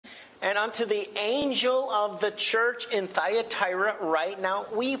And unto the angel of the church in Thyatira, right now,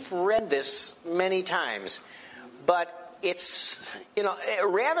 we've read this many times. But it's,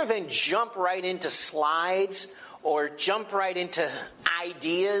 rather than jump right into slides or jump right into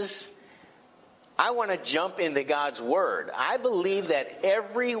ideas, I want to jump into God's Word. I believe that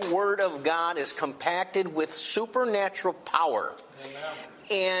every Word of God is compacted with supernatural power. Amen.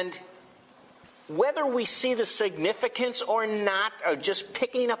 And whether we see the significance or not, or just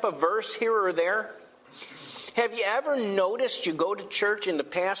picking up a verse here or there, have you ever noticed you go to church and the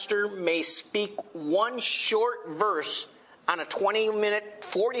pastor may speak one short verse on a 20-minute,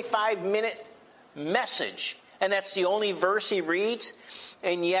 45-minute message, and that's the only verse he reads,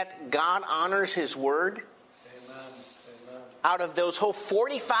 and yet God honors His Word? Amen. Amen. Out of those whole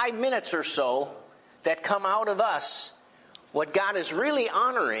 45 minutes or so that come out of us, what God is really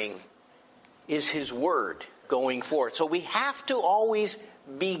honoring is His Word going forth. So we have to always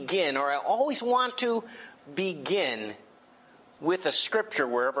begin, or I always want to begin with a scripture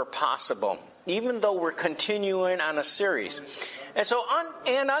wherever possible, even though we're continuing on a series. And so,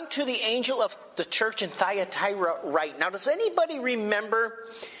 unto the angel of the church in Thyatira write. Now, does anybody remember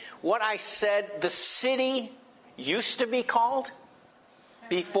what I said the city used to be called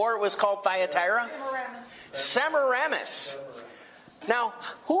before it was called Thyatira? Semiramis. Now,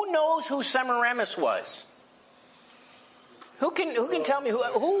 who knows who Semiramis was? Who can tell me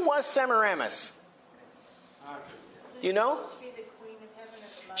who was Semiramis? You know?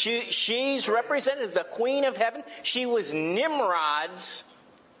 She's represented as the Queen of Heaven. She was Nimrod's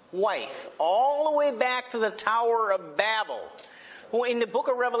wife, all the way back to the Tower of Babel. In the book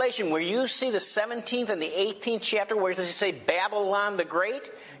of Revelation, where you see the 17th and the 18th chapter, where does it say Babylon the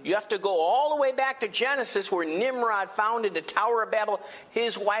Great? You have to go all the way back to Genesis, where Nimrod founded the Tower of Babel.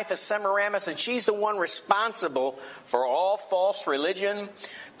 His wife is Semiramis, and she's the one responsible for all false religion,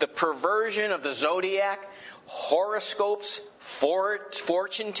 the perversion of the zodiac, horoscopes,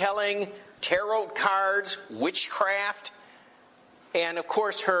 fortune-telling, tarot cards, witchcraft. And of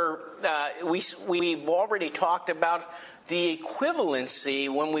course, we've already talked about the equivalency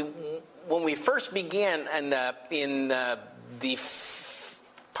when we first began in the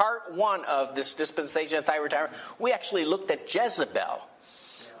part 1 of this dispensation of Thyatira. We actually looked at Jezebel.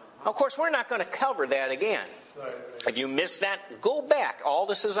 Of course, we're not going to cover that again. If you missed that, go back. All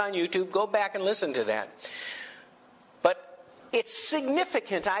this is on YouTube. Go back and listen to that. But it's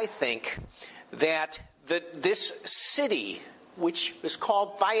significant, I think, that this city, which is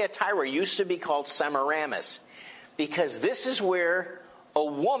called Thyatira, used to be called Semiramis, because this is where a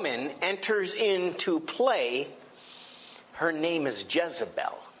woman enters into play. Her name is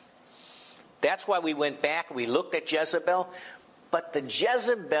Jezebel. That's why we went back, we looked at Jezebel. But the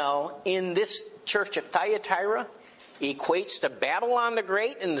Jezebel in this church of Thyatira equates to Babylon the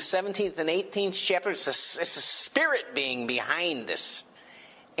Great in the 17th and 18th chapter. It's a spirit being behind this.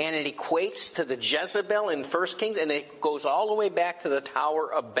 And it equates to the Jezebel in 1 Kings, and it goes all the way back to the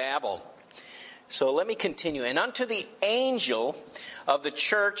Tower of Babel. So let me continue. And unto the angel of the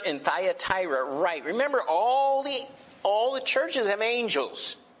church in Thyatira write. Remember, all the churches have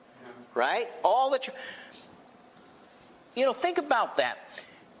angels, right? Think about that.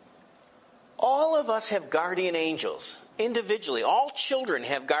 All of us have guardian angels individually. All children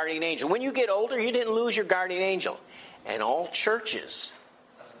have guardian angels. When you get older, you didn't lose your guardian angel. And all churches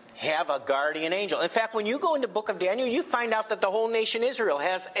have a guardian angel. In fact, when you go into the book of Daniel, you find out that the whole nation Israel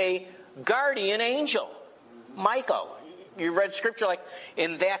has a guardian angel. Michael. You read scripture like,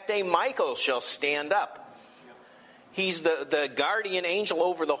 in that day Michael shall stand up. He's the guardian angel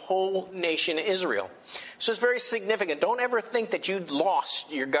over the whole nation Israel. So it's very significant. Don't ever think that you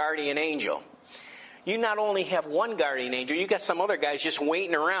lost your guardian angel. You not only have one guardian angel, you got some other guys just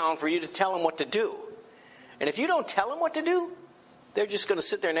waiting around for you to tell them what to do. And if you don't tell them what to do, they're just going to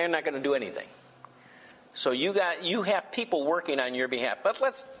sit there and they're not going to do anything. So you have people working on your behalf.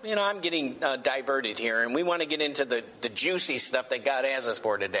 But I'm getting diverted here, and we want to get into the juicy stuff that God has us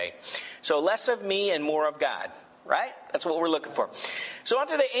for today. So less of me and more of God. Right? That's what we're looking for. So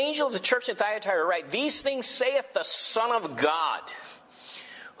unto the angel of the church in Thyatira write, these things saith the Son of God,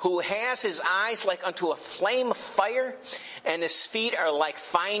 who has his eyes like unto a flame of fire, and his feet are like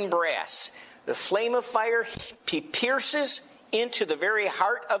fine brass. The flame of fire, he pierces into the very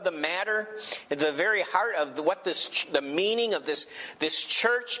heart of the matter, into the very heart of what the meaning of this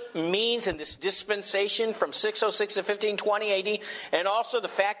church means in this dispensation from 606 to 1520 AD, and also the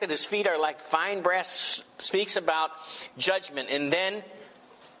fact that his feet are like fine brass speaks about judgment. And then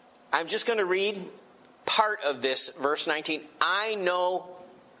I'm just going to read part of this, verse 19. I know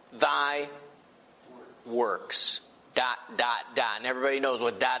thy works. dot, dot, dot. And everybody knows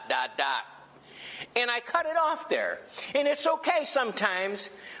what dot, dot, dot. And I cut it off there. And it's okay sometimes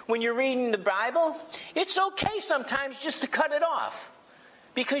when you're reading the Bible, it's okay sometimes just to cut it off.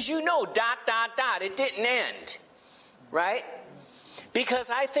 Because you know, dot, dot, dot, it didn't end. Right? Because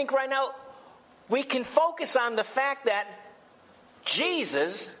I think right now we can focus on the fact that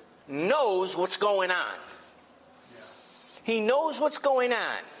Jesus knows what's going on. He knows what's going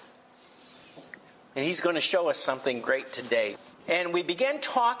on. And He's going to show us something great today. And we began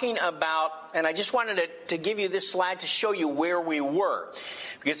talking about, and I just wanted to give you this slide to show you where we were.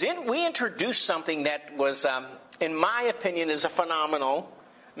 Because we introduced something that was, in my opinion, is a phenomenal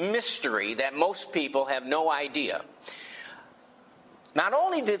mystery that most people have no idea. Not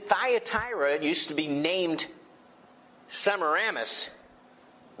only did Thyatira used to be named Semiramis,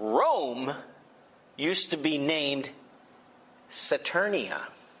 Rome used to be named Saturnia,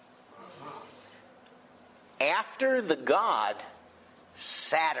 after the god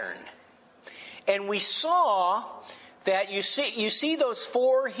Saturn. And we saw that you see those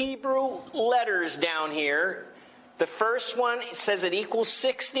 4 Hebrew letters down here. The first one says it equals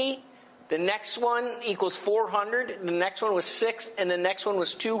 60. The next one equals 400. The next one was 6. And the next one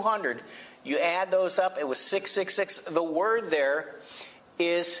was 200. You add those up, it was 666. The word there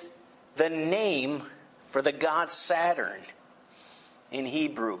is the name for the god Saturn in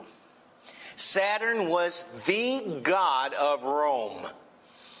Hebrew. Saturn was the god of Rome.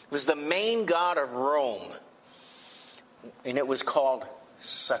 It was the main god of Rome. And it was called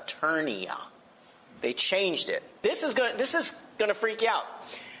Saturnia. They changed it. This is going to freak you out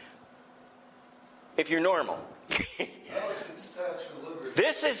if you're normal.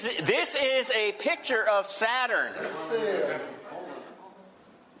 This is a picture of Saturn.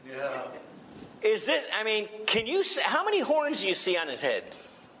 Yeah. Is this? I mean, can you? How many horns do you see on his head?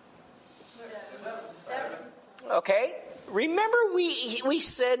 7. Okay. Remember, we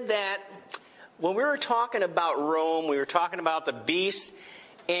said that when we were talking about Rome, we were talking about the beast,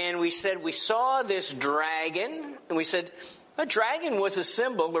 and we said we saw this dragon, and we said a dragon was a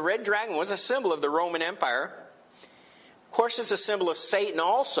symbol. The red dragon was a symbol of the Roman Empire. Of course, it's a symbol of Satan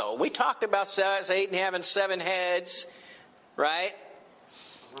also. We talked about Satan having 7 heads, right?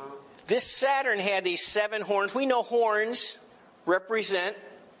 This Saturn had these 7 horns. We know horns represent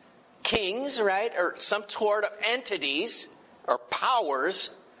kings, right? Or some sort of entities or powers.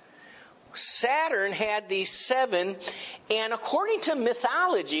 Saturn had these 7. And according to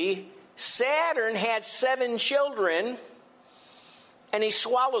mythology, Saturn had 7 children. And he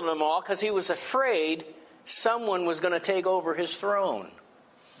swallowed them all because he was afraid someone was going to take over his throne.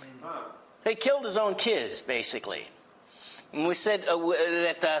 He killed his own kids, basically. And we said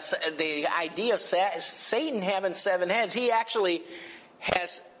that the idea of Satan having 7 heads, he actually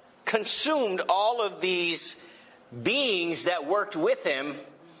has consumed all of these beings that worked with him.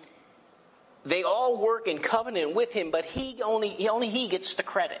 They all work in covenant with him, but only he gets the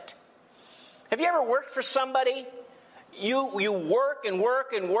credit. Have you ever worked for somebody? You work and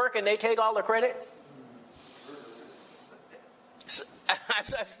work and work, and they take all the credit?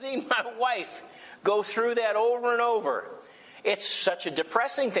 I've seen my wife go through that over and over. It's such a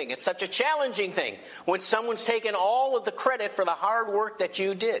depressing thing. It's such a challenging thing when someone's taken all of the credit for the hard work that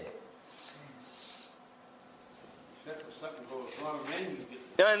you did.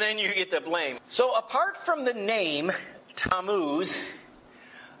 And then you get the blame. So apart from the name Tammuz,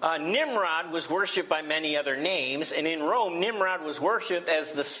 Nimrod was worshipped by many other names. And in Rome, Nimrod was worshipped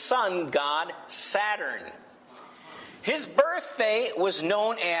as the sun god Saturn. His birthday was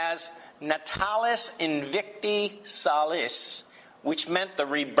known as Natalis Invicti Salis, which meant the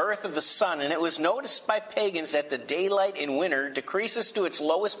rebirth of the sun. And it was noticed by pagans that the daylight in winter decreases to its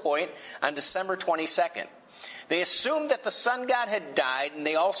lowest point on December 22nd. They assumed that the sun god had died, and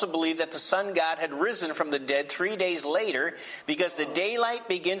they also believed that the sun god had risen from the dead 3 days later because the daylight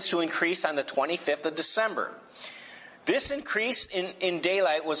begins to increase on the 25th of December. This increase in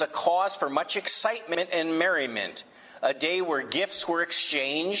daylight was a cause for much excitement and merriment, a day where gifts were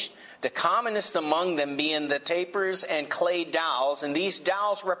exchanged, the commonest among them being the tapers and clay dolls, and these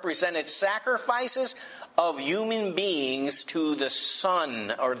dolls represented sacrifices of human beings to the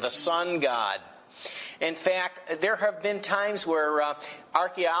sun, or the sun god. In fact, there have been times where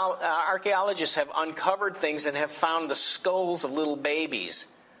archaeologists have uncovered things and have found the skulls of little babies,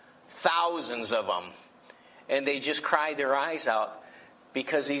 thousands of them, and they just cried their eyes out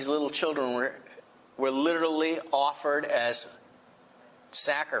because these little children were literally offered as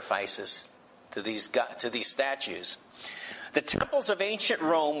sacrifices to these statues. The temples of ancient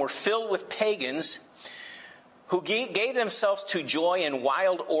Rome were filled with pagans who gave themselves to joy in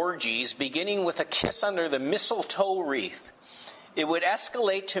wild orgies, beginning with a kiss under the mistletoe wreath. It would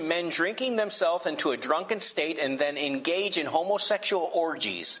escalate to men drinking themselves into a drunken state and then engage in homosexual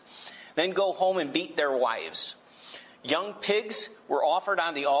orgies, then go home and beat their wives. Young pigs were offered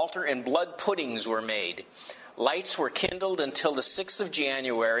on the altar and blood puddings were made. Lights were kindled until the 6th of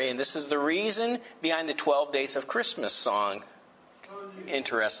January, and this is the reason behind the 12 Days of Christmas song.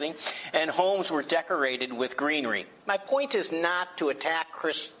 Interesting. And homes were decorated with greenery. My point is not to attack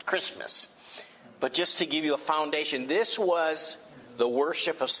Christmas, but just to give you a foundation. This was the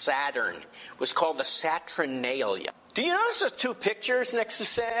worship of Saturn. It was called the Saturnalia. Do you notice the two pictures next to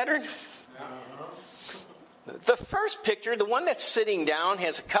Saturn? The first picture, the one that's sitting down,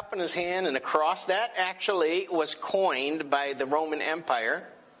 has a cup in his hand and a cross. That actually was coined by the Roman Empire,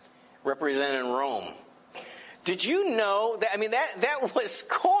 representing Rome. Did you know that? I mean, that was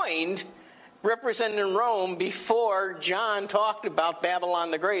coined representing Rome before John talked about Babylon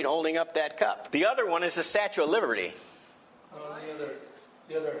the Great holding up that cup. The other one is the Statue of Liberty.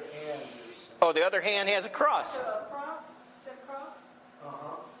 The other hand. Oh, the other hand has a cross. A cross? Is that a cross?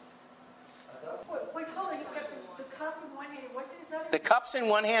 What's holding? He's got the cup in one hand. What's his other? The cup's in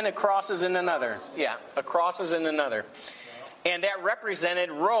one hand, the cross is in another. Yeah, a cross is in another. And that represented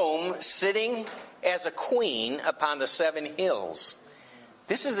Rome sitting as a queen upon the 7 hills.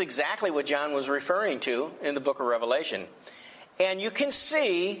 This is exactly what John was referring to in the book of Revelation. And you can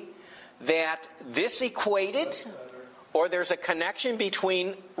see that this equated, or there's a connection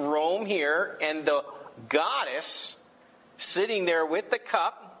between Rome here and the goddess sitting there with the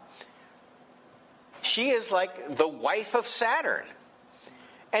cup. She is like the wife of Saturn.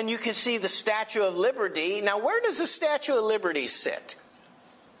 And you can see the Statue of Liberty. Now, where does the Statue of Liberty sit?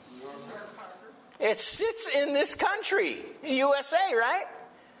 It sits in this country, USA, right?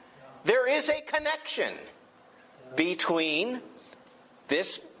 There is a connection between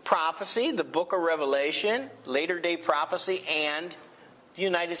this prophecy, the book of Revelation, later day prophecy, and the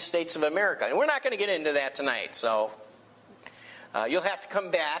United States of America. And we're not going to get into that tonight, so you'll have to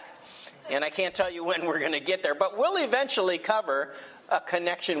come back. And I can't tell you when we're going to get there, but we'll eventually cover a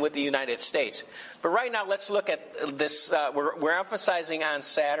connection with the United States. But right now, let's look at this. We're emphasizing on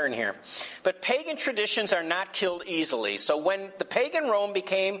Saturn here. But pagan traditions are not killed easily. So when the pagan Rome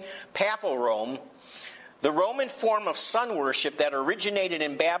became papal Rome, the Roman form of sun worship that originated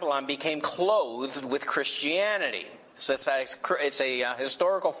in Babylon became clothed with Christianity. So it's a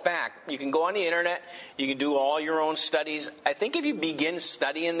historical fact. You can go on the internet. You can do all your own studies. I think if you begin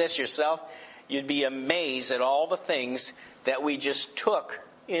studying this yourself, you'd be amazed at all the things that we just took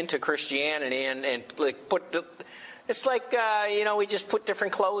into Christianity and put the... It's like, we just put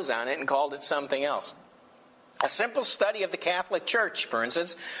different clothes on it and called it something else. A simple study of the Catholic Church, for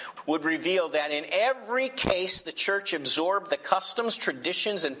instance, would reveal that in every case the Church absorbed the customs,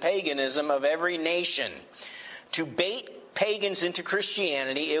 traditions, and paganism of every nation. To bait pagans into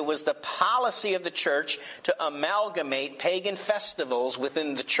Christianity, it was the policy of the Church to amalgamate pagan festivals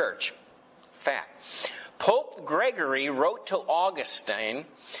within the Church. Fact. Pope Gregory wrote to Augustine,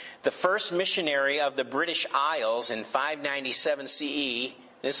 the first missionary of the British Isles in 597 CE.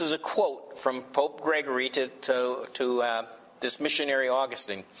 This is a quote from Pope Gregory to this missionary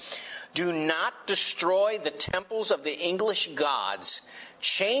Augustine. Do not destroy the temples of the English gods.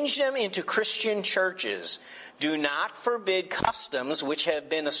 Change them into Christian churches. Do not forbid customs which have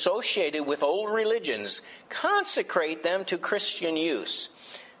been associated with old religions. Consecrate them to Christian use.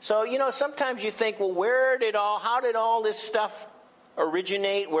 So, sometimes you think, well, how did all this stuff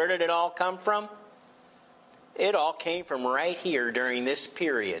originate? Where did it all come from? It all came from right here during this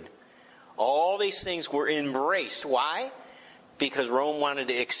period. All these things were embraced. Why? Because Rome wanted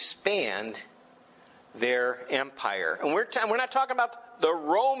to expand their empire. And we're not talking about the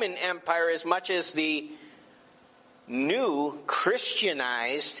Roman Empire as much as the new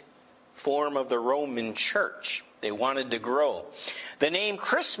Christianized form of the Roman Church. They wanted to grow. The name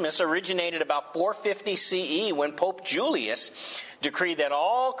Christmas originated about 450 CE when Pope Julius decreed that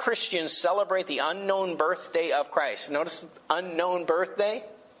all Christians celebrate the unknown birthday of Christ. Notice unknown birthday?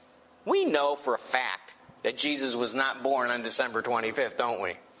 We know for a fact that Jesus was not born on December 25th, don't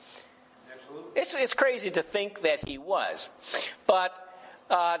we? Absolutely. It's crazy to think that he was. But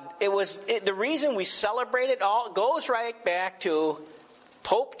the reason we celebrate it all goes right back to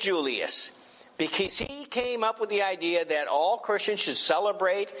Pope Julius. Because he came up with the idea that all Christians should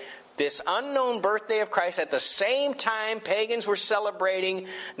celebrate this unknown birthday of Christ at the same time pagans were celebrating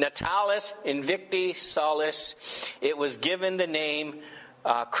Natalis Invicti Solis. It was given the name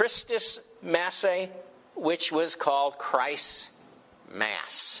Christus Massae, which was called Christ's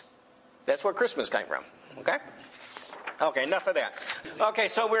Mass. That's where Christmas came from. Okay? Okay, enough of that. Okay,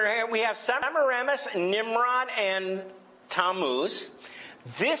 so we have Semiramis, Nimrod, and Tammuz.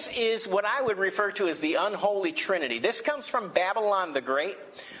 This is what I would refer to as the unholy trinity. This comes from Babylon the Great.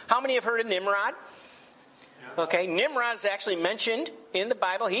 How many have heard of Nimrod? Okay, Nimrod is actually mentioned in the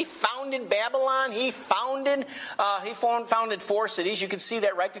Bible. He founded Babylon. He founded 4 cities. You can see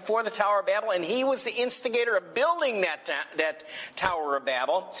that right before the Tower of Babel. And he was the instigator of building that Tower of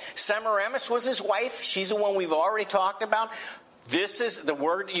Babel. Semiramis was his wife. She's the one we've already talked about. This is the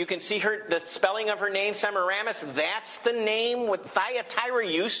word, you can see the spelling of her name, Semiramis. That's the name what Thyatira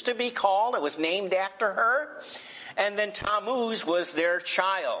used to be called. It was named after her. And then Tammuz was their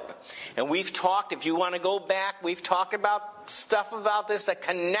child. And we've talked, if you want to go back, we've talked about stuff about this, the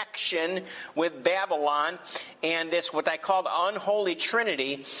connection with Babylon and this, what I call the unholy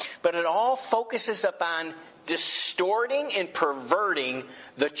trinity. But it all focuses upon distorting and perverting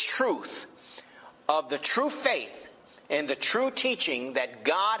the truth of the true faith and the true teaching that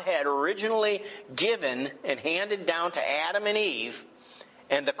God had originally given and handed down to Adam and Eve,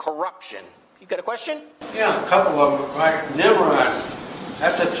 and the corruption. You got a question? Yeah, a couple of them. Right, Nimrod.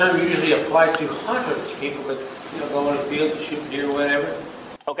 That's a term usually applied to hunters, people that go in the field to shoot deer or whatever.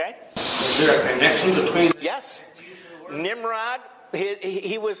 Okay. Is there a connection between? Yes. Nimrod. They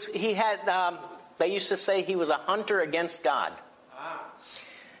used to say he was a hunter against God.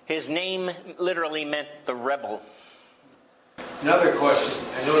 His name literally meant the rebel. Another question.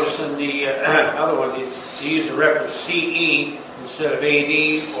 I noticed in the other one, you used the reference CE instead of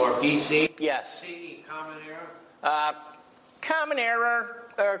AD or BC. Yes. CE, Common Era? Common Era,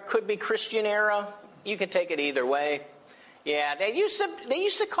 or could be Christian Era. You can take it either way. Yeah, they used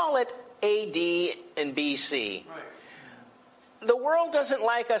to call it AD and BC. Right. The world doesn't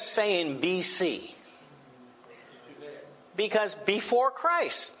like us saying BC. Because before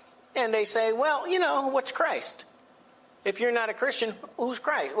Christ. And they say, well, what's Christ? If you're not a Christian, who's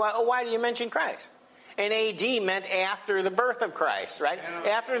Christ? Why do you mention Christ? And AD meant after the birth of Christ, right?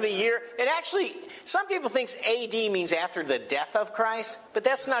 After the year. It actually, some people think AD means after the death of Christ, but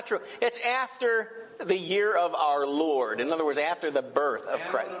that's not true. It's after the year of our Lord. In other words, after the birth of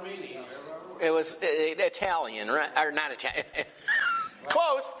Christ. It was Italian, right? Or not Italian.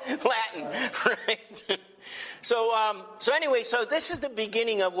 Close. Latin, right? So anyway, this is the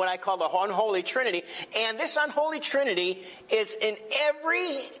beginning of what I call the unholy trinity. And this unholy trinity is in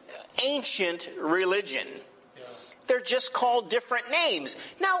every ancient religion. Yeah. They're just called different names.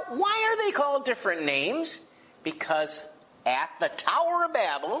 Now, why are they called different names? Because at the Tower of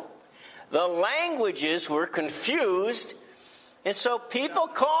Babel, the languages were confused. And so people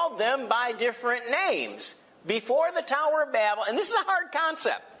called them by different names. Before the Tower of Babel, and this is a hard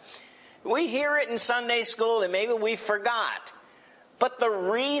concept. We hear it in Sunday school and maybe we forgot. But the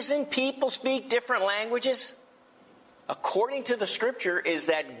reason people speak different languages, according to the Scripture, is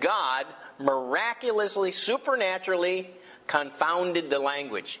that God miraculously, supernaturally confounded the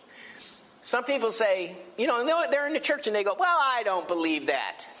language. Some people say, they're in the church and they go, well, I don't believe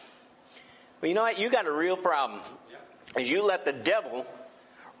that. Well, you know what? You got a real problem. Is you let the devil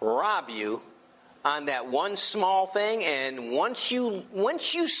rob you on that one small thing, and once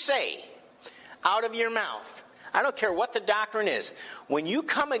you say out of your mouth, I don't care what the doctrine is, when you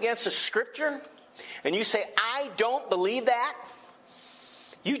come against a scripture and you say, I don't believe that,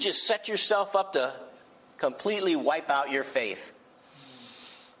 you just set yourself up to completely wipe out your faith.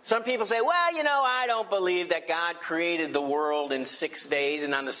 Some people say, well, I don't believe that God created the world in 6 days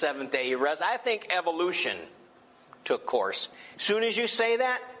and on the 7th day he rested. I think evolution took course. As soon as you say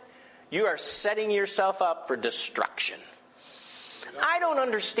that, you are setting yourself up for destruction. I don't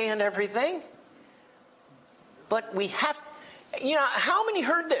understand everything. But we have, how many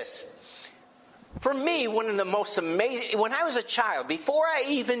heard this? For me, one of the most amazing, when I was a child, before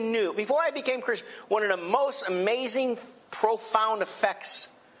I became Christian, one of the most amazing, profound effects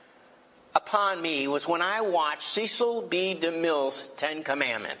upon me was when I watched Cecil B. DeMille's 10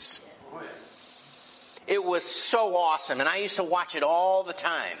 Commandments. It was so awesome, and I used to watch it all the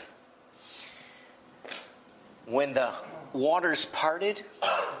time. When the waters parted,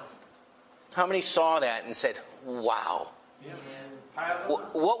 how many saw that and said, wow.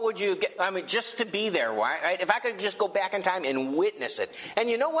 What would you get? Just to be there, right? If I could just go back in time and witness it. And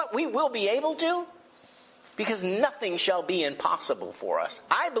you know what? We will be able to, because nothing shall be impossible for us.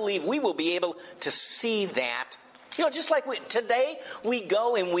 I believe we will be able to see that. Just like today, we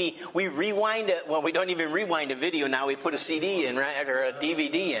go and we rewind it. Well, we don't even rewind a video now. We put a CD in, right? Or a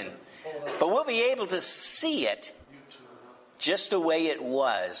DVD in. But we'll be able to see it just the way it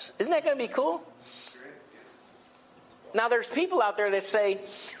was. Isn't that going to be cool? Now, there's people out there that say,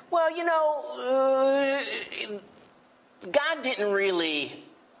 well, God didn't really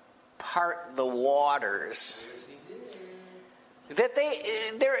part the waters. That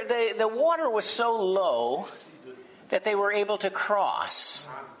the water was so low that they were able to cross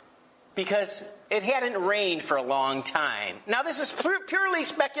because it hadn't rained for a long time. Now, this is purely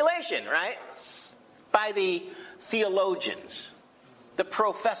speculation, right? By the theologians, the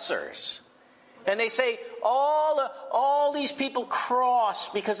professors. And they say all these people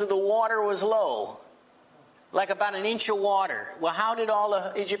crossed because the water was low, like about an inch of water. Well, how did all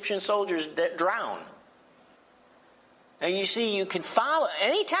the Egyptian soldiers drown? And you see, you can follow.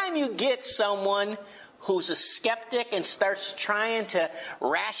 Anytime you get someone who's a skeptic and starts trying to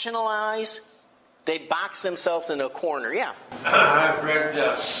rationalize, they box themselves into a corner. Yeah. I've read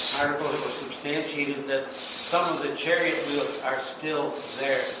articles that were substantiated that some of the chariot wheels are still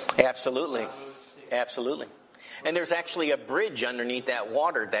there. Absolutely. Absolutely. And there's actually a bridge underneath that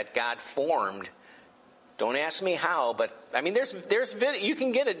water that God formed. Don't ask me how, but I mean, there's you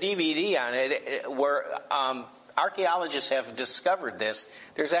can get a DVD on it where archaeologists have discovered this.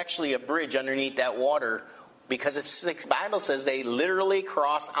 There's actually a bridge underneath that water because the Bible says they literally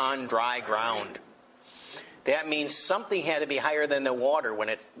cross on dry ground. That means something had to be higher than the water when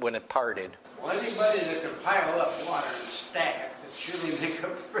it parted. Well, anybody that can pile up water and stack it can surely make a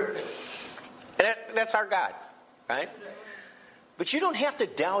bridge. And that's our God, right? But you don't have to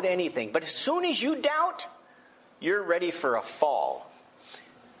doubt anything. But as soon as you doubt, you're ready for a fall.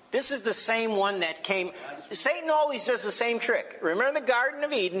 This is the same one that came. Satan always does the same trick. Remember the Garden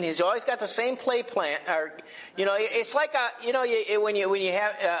of Eden? He's always got the same play plan. Or, it's like when you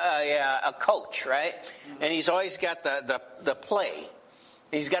have a coach, right? And he's always got the play.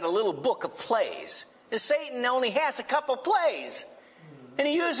 He's got a little book of plays. And Satan only has a couple plays. And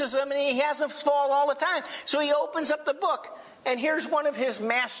he uses them and he has them fall all the time. So he opens up the book. And here's one of his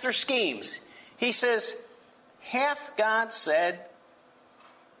master schemes. He says, hath God said...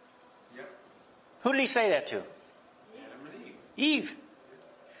 Who did he say that to? Adam and Eve.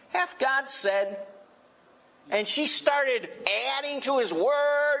 Hath God said? And she started adding to his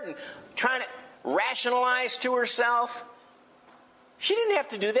word and trying to rationalize to herself. She didn't have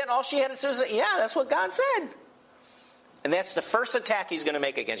to do that. All she had to say was, yeah, that's what God said. And that's the first attack he's going to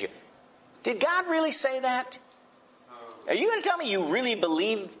make against you. Did God really say that? Are you going to tell me you really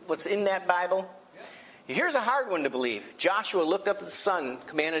believe what's in that Bible? Here's a hard one to believe. Joshua looked up at the sun,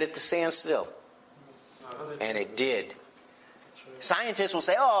 commanded it to stand still. And it did. Scientists will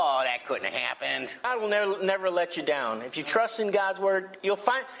say, oh, that couldn't have happened. God will never let you down. If you trust in God's word, you'll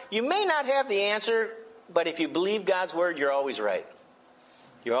find, you may not have the answer, but if you believe God's word, you're always right.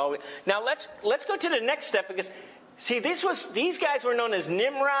 You're always. Now let's go to the next step, because see, these guys were known as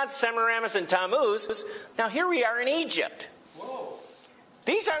Nimrod, Semiramis, and Tammuz. Now here we are in Egypt. Whoa.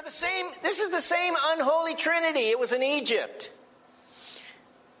 These are the same. This is the same unholy trinity. It was in Egypt.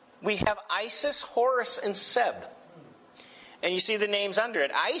 We have Isis, Horus, and Seb. And you see the names under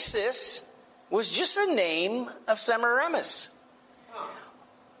it. Isis was just a name of Semiramis.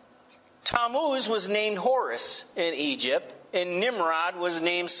 Tammuz was named Horus in Egypt, and Nimrod was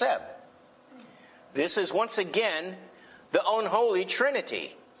named Seb. This is once again the unholy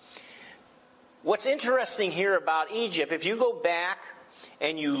trinity. What's interesting here about Egypt, if you go back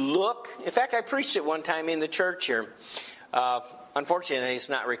and you look, in fact, I preached it one time in the church here. Unfortunately, it's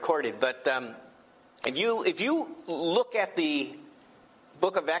not recorded. But if you look at the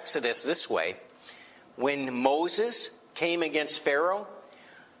book of Exodus this way, when Moses came against Pharaoh,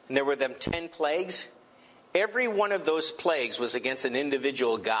 and there were them 10 plagues, every one of those plagues was against an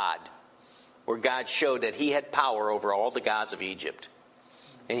individual god, where God showed that he had power over all the gods of Egypt.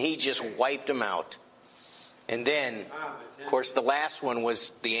 And he just wiped them out. And then, of course, the last one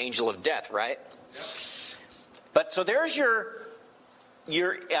was the angel of death, right? Yep. But so there's your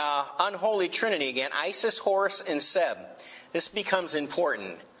unholy trinity again, Isis, Horus, and Seb. This becomes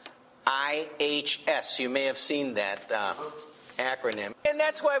important. IHS. You may have seen that acronym. And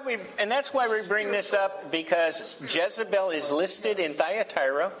that's why we bring this up, because Jezebel is listed in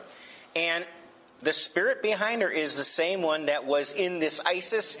Thyatira, and the spirit behind her is the same one that was in this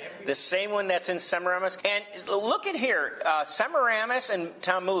Isis, the same one that's in Semiramis. And look at here, Semiramis and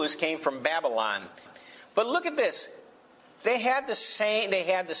Tammuz came from Babylon. But look at this. They had the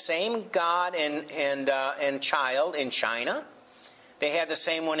same god and child in China. They had the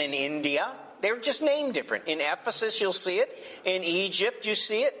same one in India. They were just named different. In Ephesus, you'll see it. In Egypt, you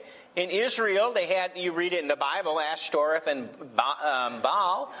see it. In Israel, they had, you read it in the Bible, Ashtoreth and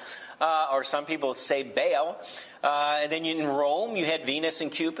Baal, or some people say Baal. And then in Rome, you had Venus and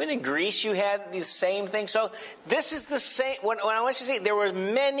Cupid. In Greece, you had the same thing. So this is the same. When I want you to say, there were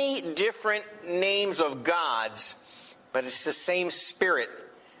many different names of gods, but it's the same spirit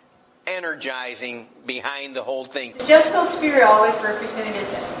energizing behind the whole thing. Is Jezebel's spirit always represented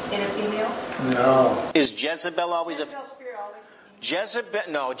as in a female? No. Is Jezebel always a... Jezebel's spirit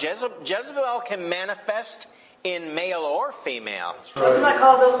always Jezebel can manifest in male or female. Wasn't I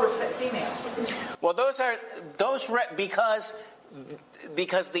called those were female? Well,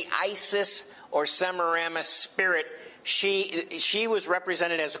 because the Isis or Semiramis spirit, she was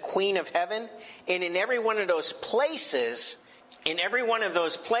represented as a queen of heaven, and in every one of those places,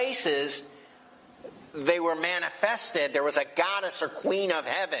 they were manifested. There was a goddess or queen of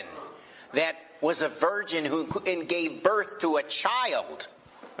heaven that was a virgin who gave birth to a child.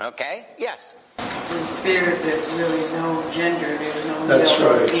 Okay? Yes. In spirit, there's really no gender. There's no That's male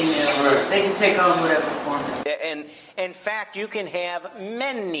or right. female. Right. They can take on whatever form. And in fact, you can have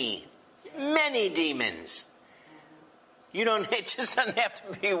many demons. It just doesn't have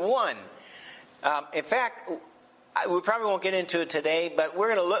to be one. In fact, we probably won't get into it today, but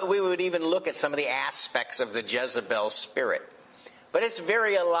we would even look at some of the aspects of the Jezebel spirit. But it's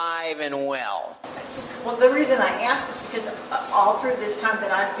very alive and well. Well, the reason I ask is because all through this time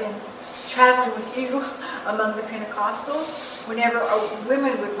that I've been traveling with you among the Pentecostals, whenever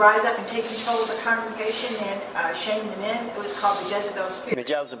women would rise up and take control of the congregation and shame the men, it was called the Jezebel spirit.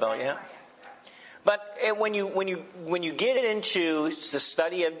 The Jezebel, yeah. But when you get into the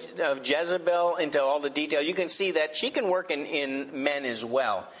study of Jezebel, into all the detail, you can see that she can work in men as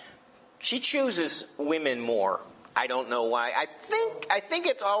well. She chooses women more. I don't know why. I think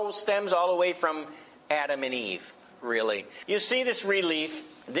it all stems all the way from Adam and Eve, really. You see this relief.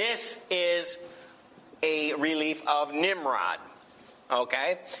 This is a relief of Nimrod.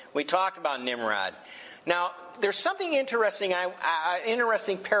 Okay? We talked about Nimrod. Now, there's something interesting,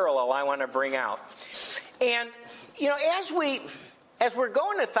 interesting parallel I want to bring out. And, as we're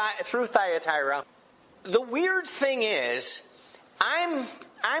going through Thyatira, the weird thing is, I'm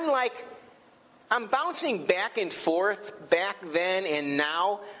bouncing back and forth back then and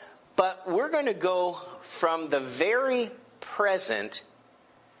now, but we're going to go from the very present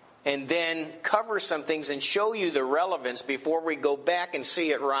and then cover some things and show you the relevance before we go back and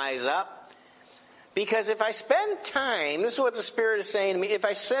see it rise up. Because if I spend time, this is what the Spirit is saying to me, if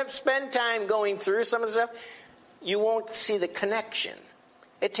I spend time going through some of the stuff, you won't see the connection.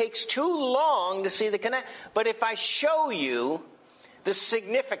 It takes too long to see the connection. But if I show you the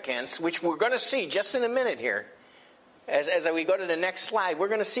significance, which we're going to see just in a minute here, as we go to the next slide, we're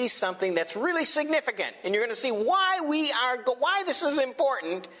going to see something that's really significant. And you're going to see why this is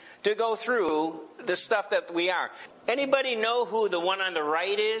important to go through the stuff that we are. Anybody know who the one on the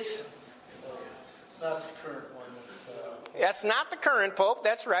right is? Not the current one. That's not the current Pope,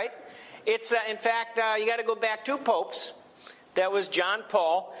 that's right. It's, in fact, you got to go back 2 popes. That was John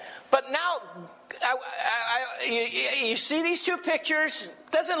Paul. But now, you see these 2 pictures?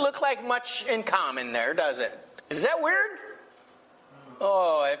 Doesn't look like much in common there, does it? Is that weird?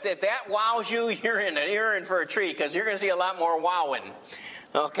 Oh, if that wows you, you're in for a treat, because you're going to see a lot more wowing.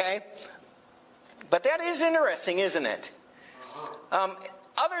 Okay? But that is interesting, isn't it?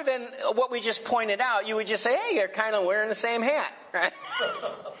 Other than what we just pointed out, you would just say, hey, you're kind of wearing the same hat. Right?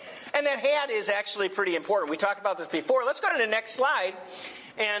 And that hat is actually pretty important. We talked about this before. Let's go to the next slide.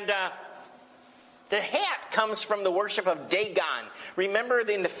 And the hat comes from the worship of Dagon. Remember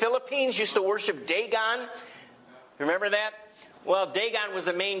in the Philippines used to worship Dagon? Remember that? Well, Dagon was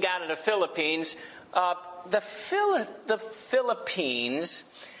the main god of the Philippines. The Philippines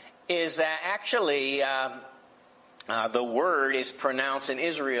is actually... the word is pronounced in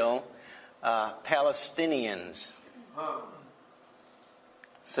Israel, Palestinians.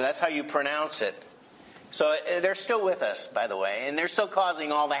 So that's how you pronounce it. So they're still with us, by the way, and they're still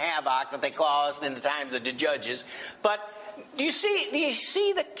causing all the havoc that they caused in the times of the judges. But do you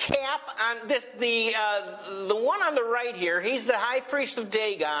see the cap on this? The one on the right here? He's the high priest of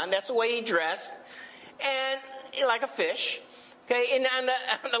Dagon. That's the way he dressed, and like a fish. Okay, and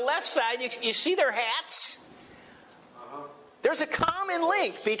on the left side, you see their hats. There's a common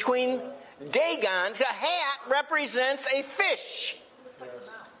link between Dagon. The hat represents a fish.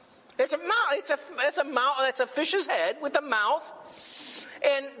 It's a mouth. It's a fish's head with a mouth.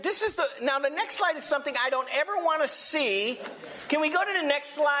 And this is now the next slide is something I don't ever want to see. Can we go to the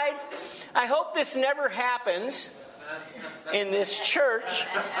next slide? I hope this never happens. in this church.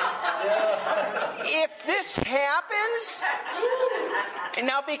 If this happens, and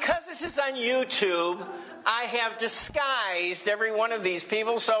now because this is on YouTube, I have disguised every one of these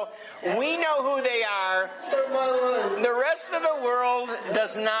people, so we know who they are. The rest of the world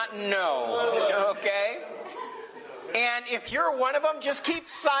does not know, okay? And if you're one of them, just keep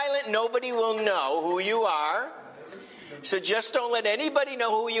silent. Nobody will know who you are. So just don't let anybody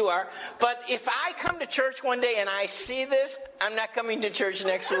know who you are. But if I come to church one day and I see this, I'm not coming to church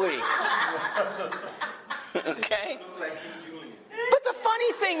next week. Okay? But the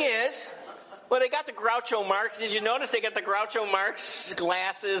funny thing is, well, they got the Groucho Marx. Did you notice they got the Groucho Marx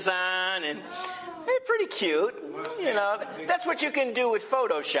glasses on? And they're pretty cute. You know, that's what you can do with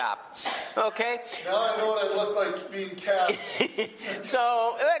Photoshop. Okay? Now I know what I look like being Catholic.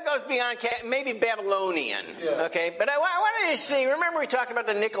 So that goes beyond maybe Babylonian. Yeah. Okay? But I wanted to see, remember we talked about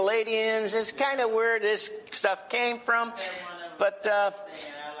the Nicolaitans? It's kind of where this stuff came from. But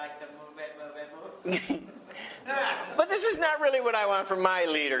but this is not really what I want from my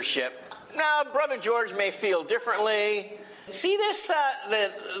leadership. Now, Brother George may feel differently. See this,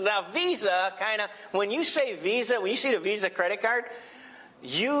 the Visa kind of, when you say Visa, when you see the Visa credit card,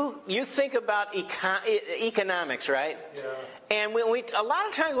 you think about economics, right? Yeah. And when a lot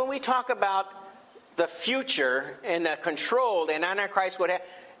of times when we talk about the future and the control and Antichrist would have,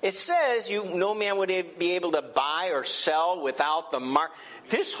 it says no man would be able to buy or sell without the mark.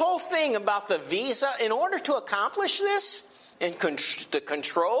 This whole thing about the Visa, in order to accomplish this and the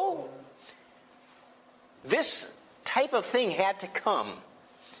control, this type of thing had to come.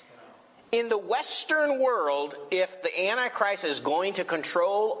 In the Western world, if the Antichrist is going to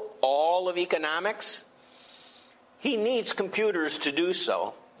control all of economics, he needs computers to do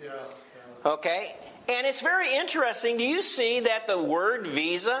so. Yeah. Okay? And it's very interesting. Do you see that the word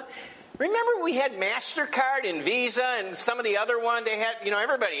Visa, remember we had MasterCard and Visa and some of the other one, they had,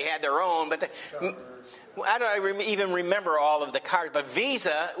 everybody had their own, but I don't even remember all of the cards, but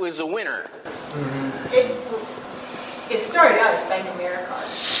Visa was the winner. It started out as Bank of America.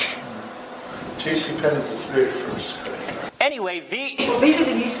 JCPenney is the very first credit card. Anyway, Visa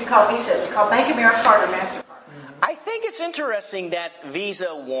didn't used to be called Visa. It was called Bank of America or MasterCard. I think it's interesting that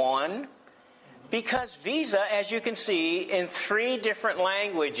Visa won, because Visa, as you can see, in 3 different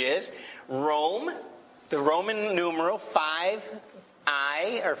languages, Rome, the Roman numeral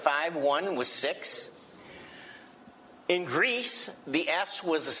 5I or 5-1 was 6. In Greece, the S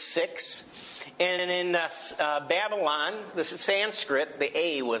was a 6. And in Babylon, the Sanskrit, the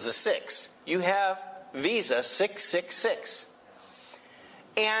A was a 6. You have Visa 666.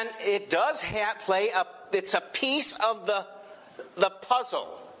 And it does it's a piece of the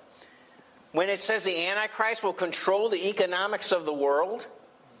puzzle. When it says the Antichrist will control the economics of the world,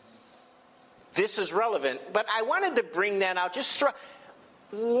 this is relevant. But I wanted to bring that out.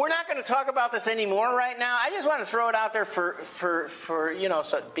 We're not going to talk about this anymore right now. I just want to throw it out there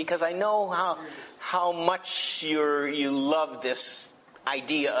because I know how much you love this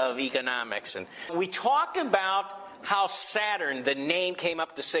idea of economics. And we talked about how Saturn, the name came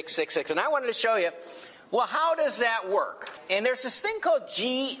up to 666, and I wanted to show you. Well, how does that work? And there's this thing called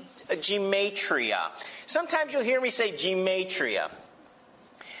gematria. Sometimes you'll hear me say gematria.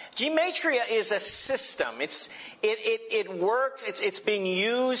 Gematria is a system. It works. It's been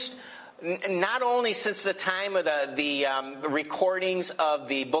used not only since the time of the recordings of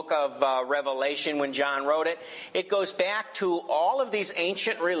the book of Revelation when John wrote it. It goes back to all of these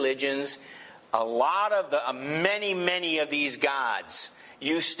ancient religions. A lot of many of these gods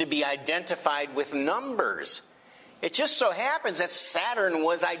used to be identified with numbers. It just so happens that Saturn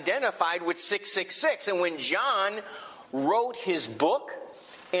was identified with 666. And when John wrote his book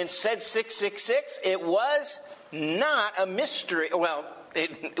and said 666, it was not a mystery. Well,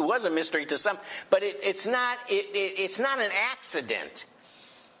 it was a mystery to some, but it's not an accident,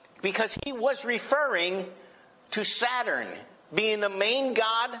 because he was referring to Saturn being the main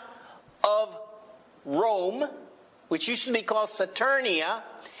god of Rome, which used to be called Saturnia.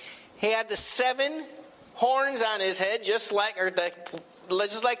 He had the 7 horns on his head, just like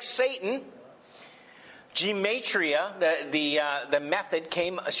Satan. Gematria, the method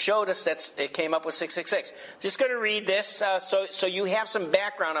showed us that it came up with 666. Just going to read this so you have some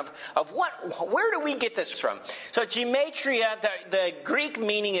background of where do we get this from? So gematria, the Greek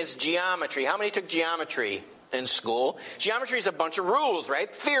meaning is geometry. How many took geometry? in school. Geometry is a bunch of rules,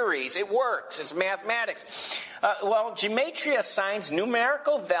 right? Theories. It works. It's mathematics. Well, gematria assigns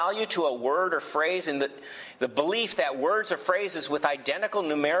numerical value to a word or phrase in the belief that words or phrases with identical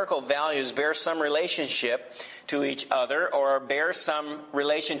numerical values bear some relationship to each other or bear some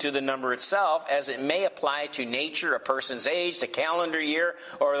relation to the number itself, as it may apply to nature, a person's age, the calendar year,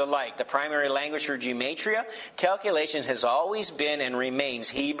 or the like. The primary language for gematria calculation has always been and remains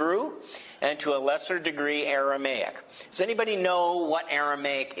Hebrew, and to a lesser degree Aramaic. Does anybody know what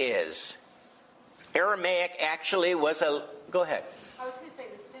Aramaic is? Aramaic actually was a... Go ahead. I was going to say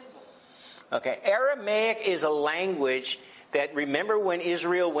the symbols. Okay. Aramaic is a language that, remember when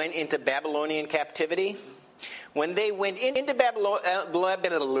Israel went into Babylonian captivity? When they went into Babylonian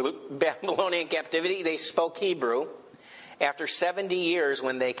captivity, they spoke Hebrew. After 70 years,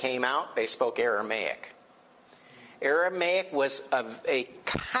 when they came out, they spoke Aramaic. Aramaic was a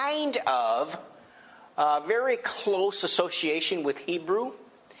kind of very close association with Hebrew.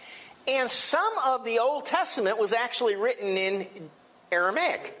 And some of the Old Testament was actually written in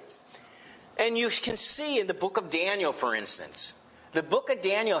Aramaic. And you can see in the book of Daniel, for instance, the book of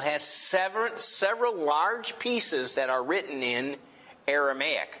Daniel has several large pieces that are written in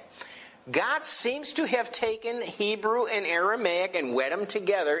Aramaic. God seems to have taken Hebrew and Aramaic and wed them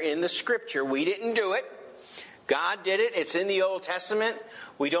together in the Scripture. We didn't do it. God did it. It's in the Old Testament.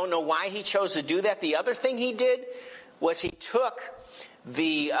 We don't know why He chose to do that. The other thing He did was He took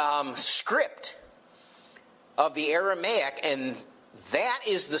the script of the Aramaic, and that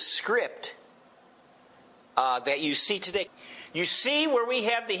is the script that you see today. You see where we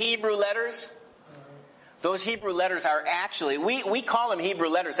have the Hebrew letters? Those Hebrew letters are actually, we call them Hebrew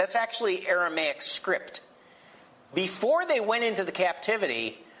letters. That's actually Aramaic script. Before they went into the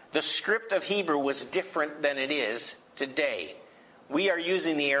captivity, the script of Hebrew was different than it is today. We are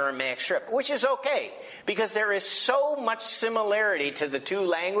using the Aramaic script, which is okay, because there is so much similarity to the two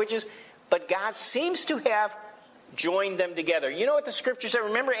languages, but God seems to have joined them together. You know what the Scripture said?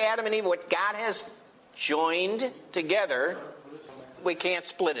 Remember Adam and Eve, what God has joined together, we can't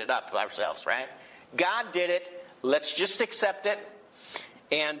split it up ourselves, right? God did it. Let's just accept it,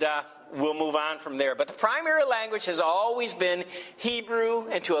 and we'll move on from there. But the primary language has always been Hebrew,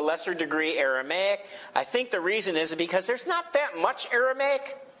 and to a lesser degree Aramaic. I think the reason is because there's not that much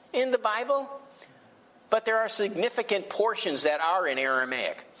Aramaic in the Bible, but there are significant portions that are in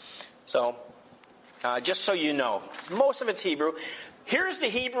Aramaic. So, just so you know, most of it's Hebrew. Here's the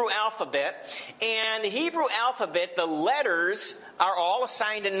Hebrew alphabet, and the Hebrew alphabet, the letters are all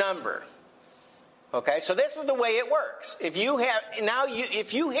assigned a number. Okay, so this is the way it works. If you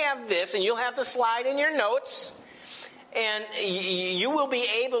have this, and you'll have the slide in your notes, and you will be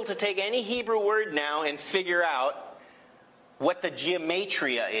able to take any Hebrew word now and figure out what the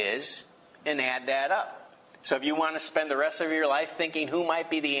gematria is and add that up. So if you want to spend the rest of your life thinking who might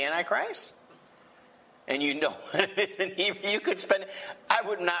be the Antichrist, and you know what it is in Hebrew, you could spend... I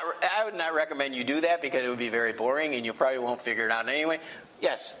would not recommend you do that, because it would be very boring and you probably won't figure it out anyway.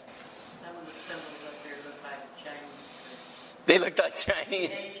 Yes? Some of the symbols up there look like Chinese. They look like Chinese.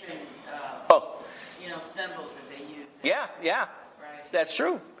 Asian, symbols that they use. Yeah. Right. That's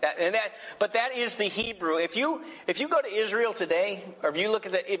true. But that is the Hebrew. If you go to Israel today, or if you look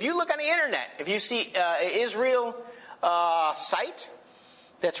on the internet, if you see Israel site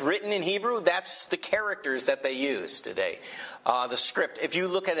that's written in Hebrew, that's the characters that they use today. The script. If you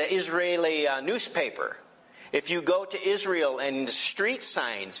look at an Israeli newspaper, if you go to Israel and street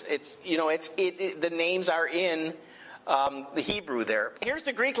signs, the names are in the Hebrew there. Here's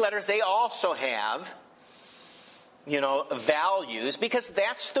the Greek letters. They also have, values, because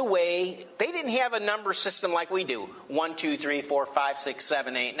that's the way. They didn't have a number system like we do. 1, 2, 3, 4, 5, 6,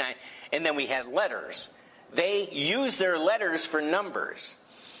 7, 8, 9. And then we had letters. They use their letters for numbers.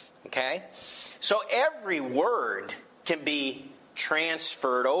 Okay? So every word can be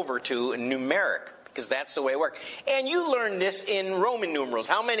transferred over to numeric, because that's the way it works. And you learned this in Roman numerals.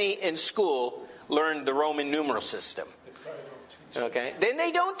 How many in school learned the Roman numeral system? Okay. Then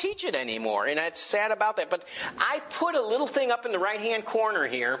they don't teach it anymore, and I'm sad about that. But I put a little thing up in the right-hand corner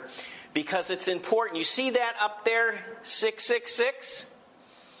here because it's important. You see that up there, 666?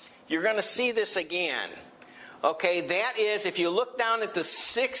 You're going to see this again. Okay, that is, if you look down at the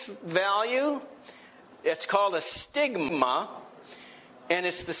sixth value, it's called a stigma, and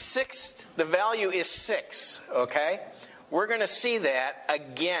it's the sixth, the value is 6, okay? We're going to see that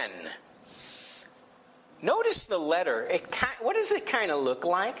again. Notice the letter. What does it kind of look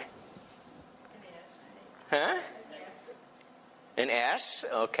like? Huh? An S,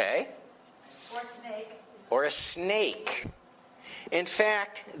 okay. Or a snake. Or a snake. In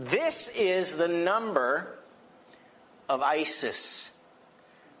fact, this is the number of Isis.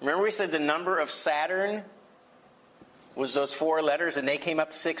 Remember we said the number of Saturn was those 4 letters and they came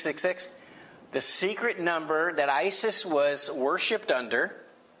up to 666? The secret number that Isis was worshipped under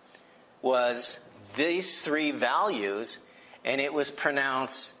was these 3 values, and it was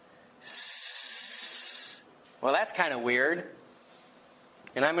pronounced S. Well, that's kind of weird.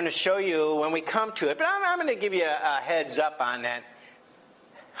 And I'm going to show you when we come to it, but I'm going to give you a heads up on that.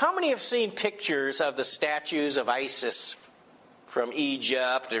 How many have seen pictures of the statues of Isis from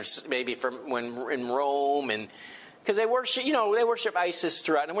Egypt, or maybe from when in Rome, and because they worship Isis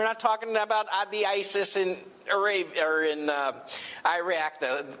throughout, and we're not talking about the Isis in Arabia or in Iraq.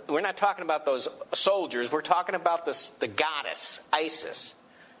 We're not talking about those soldiers. We're talking about the goddess Isis.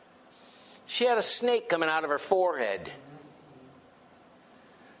 She had a snake coming out of her forehead.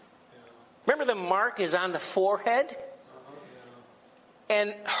 Remember, the mark is on the forehead,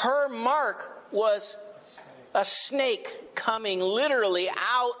 and her mark was a snake coming literally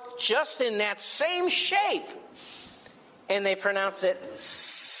out just in that same shape. And they pronounce it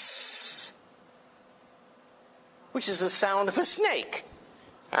S, which is the sound of a snake.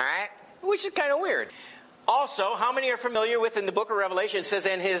 All right? Which is kind of weird. Also, how many are familiar with in the book of Revelation, it says,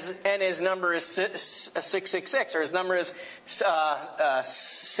 and his number is 666, or his number is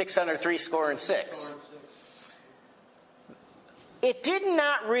 603. It did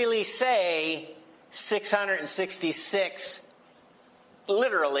not really say 666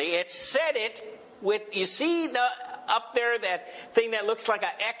 literally. It said it with, you see up there that thing that looks like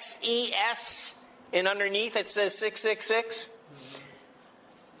a XES, and underneath it says 666?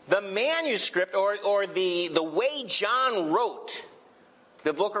 The manuscript, or the way John wrote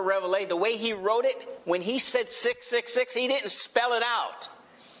the book of Revelation, the way he wrote it, when he said 666, he didn't spell it out.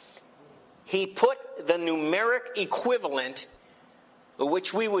 He put the numeric equivalent,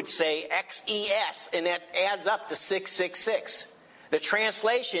 which we would say XES, and that adds up to 666. The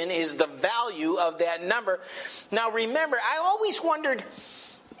translation is the value of that number. Now remember, I always wondered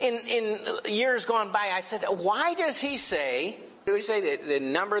in years gone by, I said, why does he say... Do we say the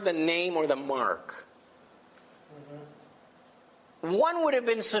number, the name, or the mark? Mm-hmm. One would have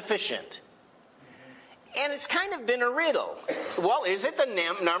been sufficient. Mm-hmm. And it's kind of been a riddle. Well, is it the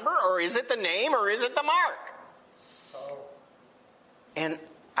number, or is it the name, or is it the mark? Oh. And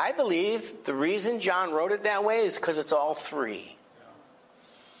I believe the reason John wrote it that way is because it's all 3. Yeah.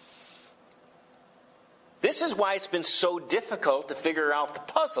 This is why it's been so difficult to figure out the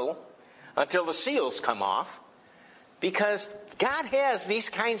puzzle until the seals come off. Because God has these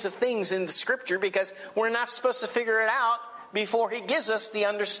kinds of things in the Scripture because we're not supposed to figure it out before He gives us the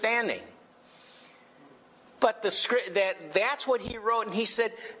understanding. But the script, that's what He wrote, and He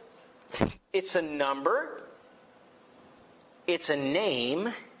said, it's a number, it's a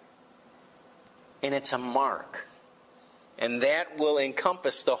name, and it's a mark. And that will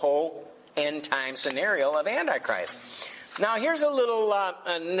encompass the whole end time scenario of Antichrist. Now, here's a little,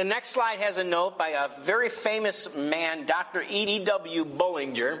 the next slide has a note by a very famous man, Dr. E.D.W.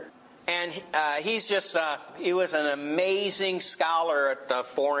 Bullinger. And he was an amazing scholar at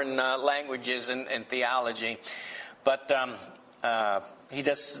foreign languages and theology. But he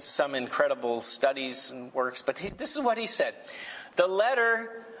does some incredible studies and works. But this is what he said. The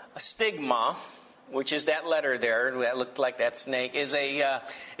letter stigma, which is that letter there that looked like that snake, is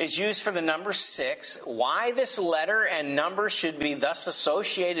used for the number 6. Why this letter and number should be thus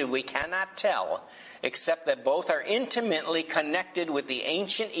associated, we cannot tell, except that both are intimately connected with the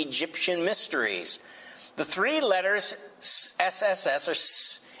ancient Egyptian mysteries. The 3 letters SSS, or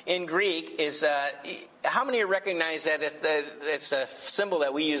in Greek, is how many recognize that it's a symbol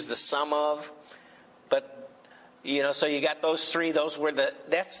that we use the sum of? But so you got those 3.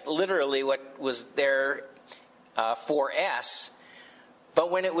 That's literally what was there for S.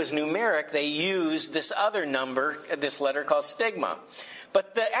 But when it was numeric, they used this other number, this letter called stigma.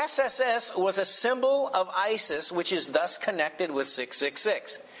 But the SSS was a symbol of Isis, which is thus connected with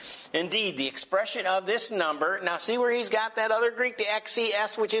 666. Indeed, the expression of this number, now see where he's got that other Greek, the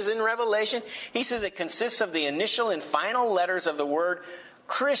XES, which is in Revelation? He says it consists of the initial and final letters of the word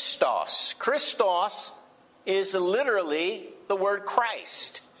Christos. Christos is literally the word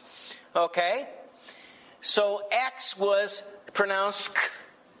Christ. Okay? So X was pronounced K.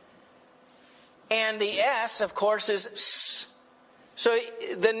 And the S, of course, is S. So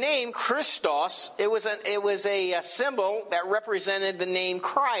the name Christos, it was a symbol that represented the name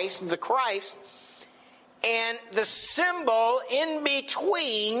Christ, the Christ. And the symbol in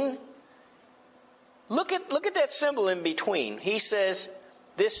between, look at that symbol in between. He says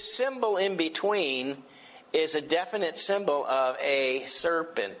this symbol in between is a definite symbol of a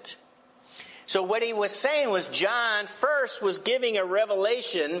serpent. So what he was saying was John first was giving a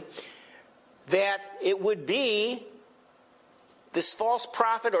revelation that it would be this false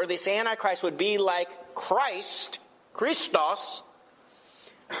prophet or this Antichrist would be like Christ, Christos,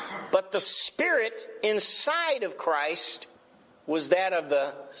 but the spirit inside of Christ was that of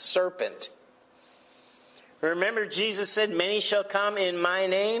the serpent. Remember, Jesus said, many shall come in my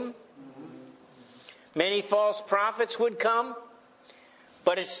name. Many false prophets would come.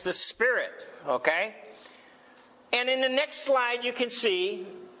 But it's the spirit, okay? And in the next slide you can see,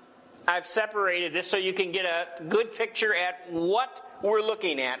 I've separated this so you can get a good picture at what we're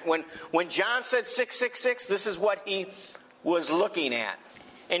looking at. When John said 666, this is what he was looking at.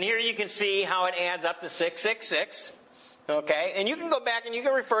 And here you can see how it adds up to 666. Okay, and you can go back and you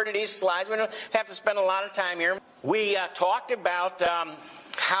can refer to these slides. We don't have to spend a lot of time here. We talked about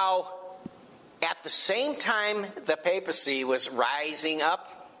how at the same time the papacy was rising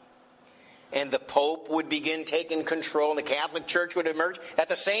up and the Pope would begin taking control and the Catholic Church would emerge, at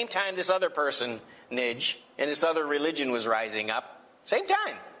the same time this other personage and this other religion was rising up. Same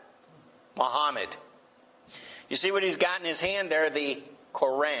time. Muhammad. You see what he's got in his hand there? The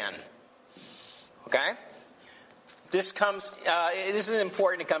Quran. Okay? This is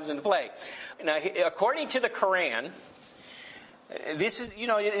important. It comes into play. Now, according to the Quran, this is,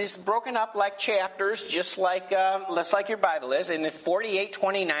 it's broken up like chapters, just like your Bible is. And in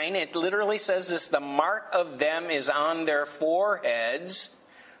 48:29, it literally says this: the mark of them is on their foreheads,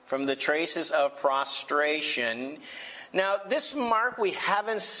 from the traces of prostration. Now, this mark we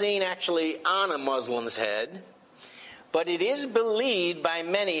haven't seen actually on a Muslim's head, but it is believed by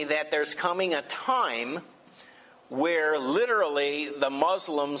many that there's coming a time where literally the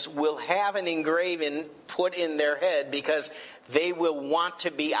Muslims will have an engraving put in their head because they will want to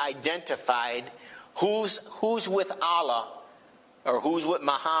be identified who's with Allah or who's with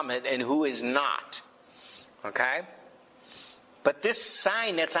Muhammad and who is not. Okay? But this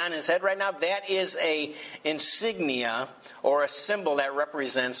sign that's on his head right now, that is a insignia or a symbol that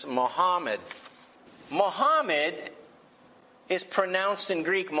represents Muhammad. Muhammad is pronounced in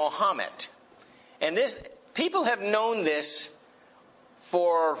Greek Mohammed. And this, people have known this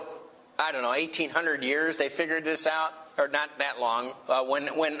for, 1,800 years. They figured this out, or not that long,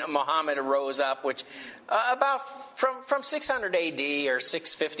 when Muhammad arose up, which about from 600 A.D. or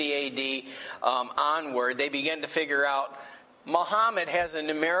 650 A.D. Onward, they began to figure out Muhammad has a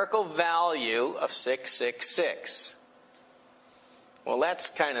numerical value of 666. Well,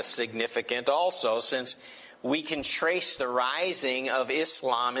 that's kind of significant also, since we can trace the rising of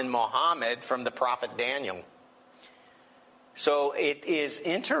Islam in Muhammad from the prophet Daniel. So it is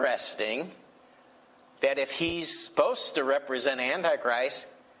interesting that if he's supposed to represent Antichrist,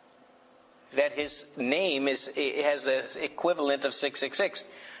 that his name has the equivalent of 666.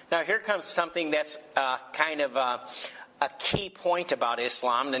 Now here comes something that's kind of a key point about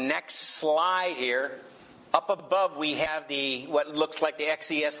Islam. The next slide here. Up above we have what looks like the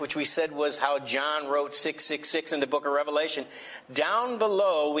XES, which we said was how John wrote 666 in the book of Revelation. Down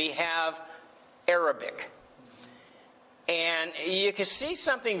below we have Arabic. And you can see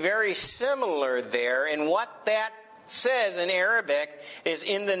something very similar there. And what that says in Arabic is,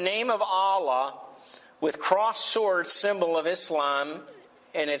 in the name of Allah, with crossed swords, symbol of Islam,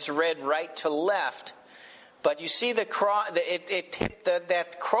 and it's read right to left. But you see that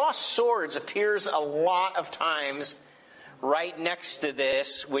crossed swords appears a lot of times right next to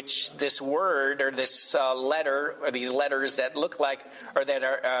this, this word or this letter, or these letters that look like, or that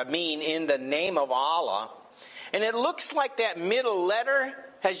are mean in the name of Allah. And it looks like that middle letter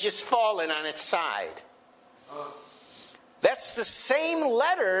has just fallen on its side. That's the same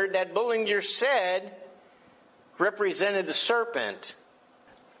letter that Bullinger said represented the serpent.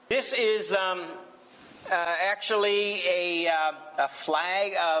 This is actually a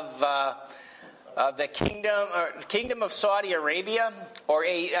flag of the kingdom of Saudi Arabia, or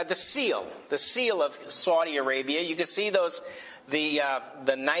the seal of Saudi Arabia. You can see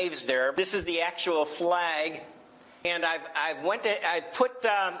the knives there. This is the actual flag, and I put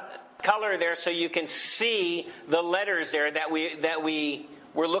color there so you can see the letters there that we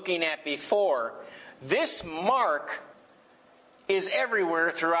were looking at before. This mark is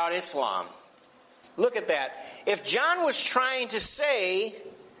everywhere throughout Islam. Look at that. If John was trying to say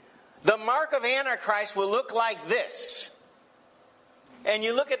the mark of Antichrist will look like this, and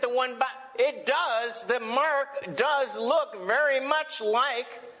you look at the one, the mark does look very much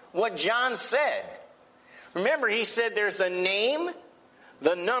like what John said. Remember, he said there's a name,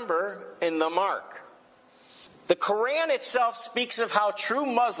 the number, and the mark. The Quran itself speaks of how true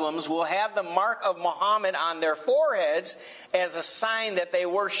Muslims will have the mark of Muhammad on their foreheads as a sign that they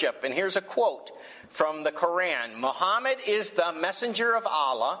worship. And here's a quote from the Quran. Muhammad is the messenger of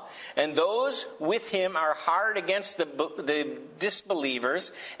Allah, and those with him are hard against the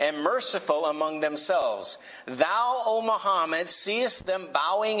disbelievers and merciful among themselves. Thou, O Muhammad, seest them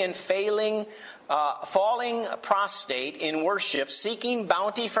bowing and falling prostrate in worship, seeking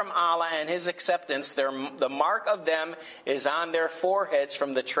bounty from Allah and His acceptance. The mark of them is on their foreheads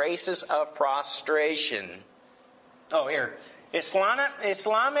from the traces of prostration. Oh, here.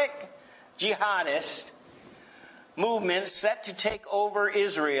 Islamic jihadist movement set to take over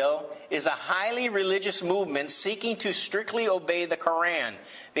Israel is a highly religious movement seeking to strictly obey the Quran.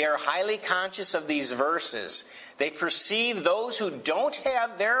 They are highly conscious of these verses. They perceive those who don't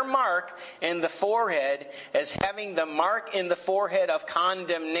have their mark in the forehead as having the mark in the forehead of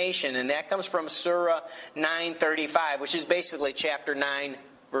condemnation. And that comes from Surah 9:35, which is basically chapter 9,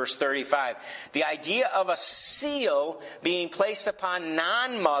 verse 35. The idea of a seal being placed upon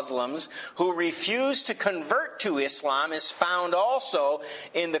non-Muslims who refuse to convert to Islam is found also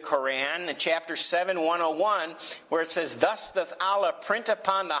in the Quran, in chapter 7, 101, where it says, "Thus doth Allah print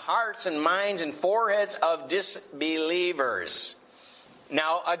upon the hearts and minds and foreheads of disbelievers."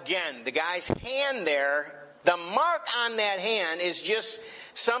 Now, again, the guy's hand there, the mark on that hand is just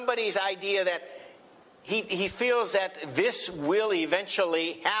somebody's idea that he feels that this will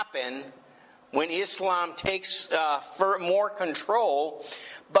eventually happen when Islam takes more control.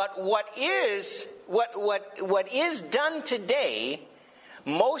 But what is done today,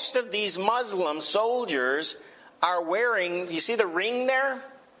 most of these Muslim soldiers are wearing, you see the ring there?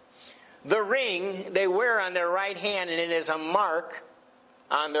 The ring they wear on their right hand, and it is a mark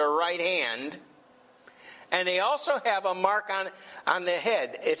on their right hand. And they also have a mark on the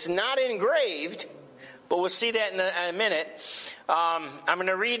head. It's not engraved, but we'll see that in a minute. I'm going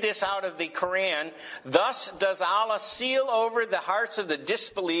to read this out of the Quran. "Thus does Allah seal over the hearts of the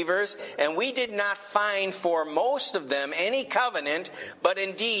disbelievers, and we did not find for most of them any covenant, but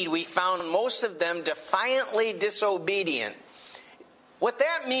indeed we found most of them defiantly disobedient." What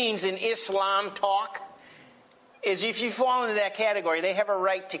that means in Islam talk is if you fall into that category, they have a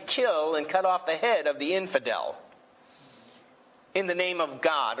right to kill and cut off the head of the infidel in the name of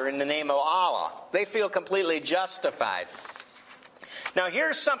God or in the name of Allah. They feel completely justified. Now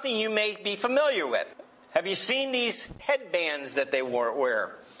here's something you may be familiar with. Have you seen these headbands that they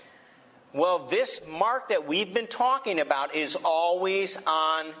wear? Well, this mark that we've been talking about is always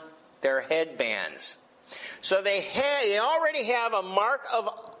on their headbands. So they already have a mark of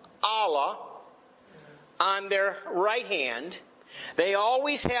Allah on their right hand. They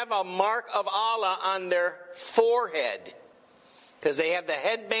always have a mark of Allah on their forehead, because they have the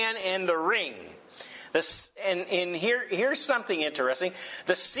headband and the ring. Here's something interesting.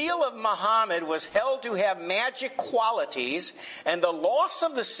 The seal of Muhammad was held to have magic qualities, and the loss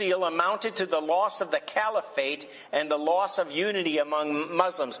of the seal amounted to the loss of the caliphate and the loss of unity among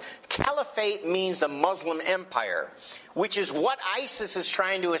Muslims. Caliphate means the Muslim empire, which is what ISIS is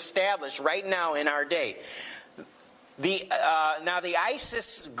trying to establish right now in our day. Now the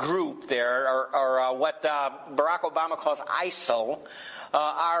ISIS group there, or what Barack Obama calls ISIL,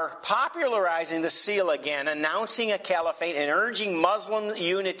 are popularizing the seal again, announcing a caliphate and urging Muslim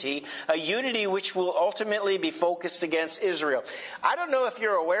unity, a unity which will ultimately be focused against Israel. I don't know if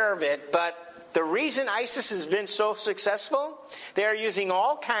you're aware of it, but the reason ISIS has been so successful, they're using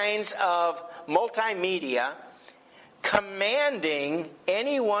all kinds of multimedia, commanding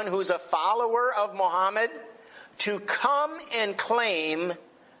anyone who's a follower of Muhammad to come and claim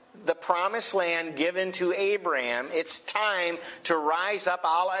the promised land given to Abraham. It's time to rise up.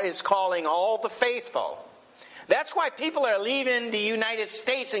 Allah is calling all the faithful. That's why people are leaving the United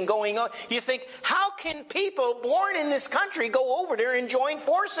States and going on. You think, how can people born in this country go over there and join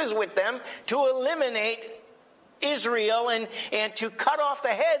forces with them to eliminate Israel and to cut off the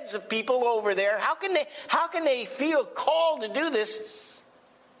heads of people over there? How can they feel called to do this?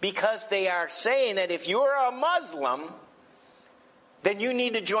 Because they are saying that if you're a Muslim, then you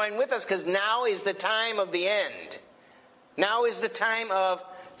need to join with us, because now is the time of the end. Now is the time of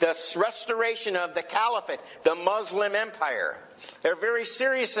the restoration of the caliphate, the Muslim empire. They're very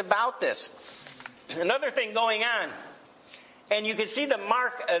serious about this. Another thing going on, and you can see the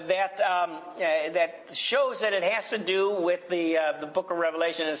mark that shows that it has to do with the book of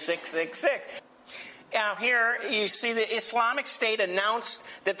Revelation in 666. Now here you see the Islamic State announced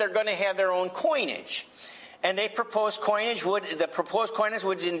that they're going to have their own coinage. And the proposed coinage would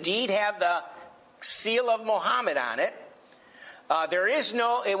indeed have the seal of Muhammad on it. There is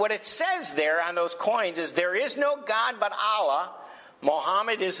no, what it says there on those coins is, there is no God but Allah.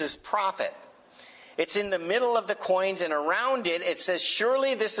 Muhammad is his prophet. It's in the middle of the coins, and around it, it says,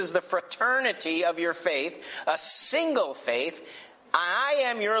 surely this is the fraternity of your faith, a single faith. I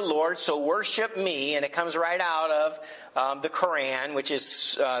am your Lord, so worship me. And it comes right out of the Quran, which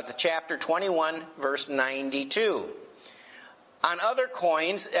is the chapter 21, verse 92. On other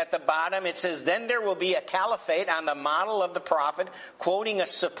coins, at the bottom, it says, then there will be a caliphate on the model of the prophet, quoting a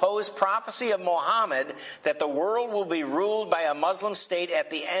supposed prophecy of Muhammad that the world will be ruled by a Muslim state at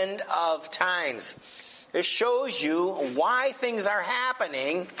the end of times. This shows you why things are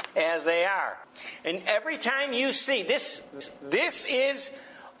happening as they are. And every time you see this is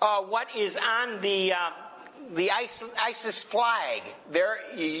what is on the ISIS flag. There,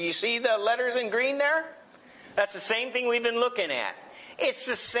 you see the letters in green there? That's the same thing we've been looking at. It's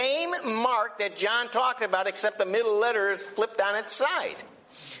the same mark that John talked about, except the middle letter is flipped on its side.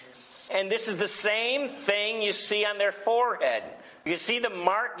 And this is the same thing you see on their forehead. You see the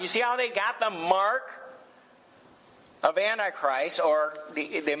mark? You see how they got the mark of Antichrist or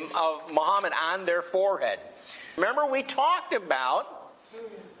of Muhammad on their forehead? Remember, we talked about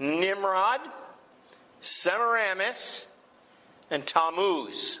Nimrod, Semiramis, and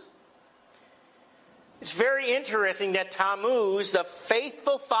Tammuz. It's very interesting that Tammuz, the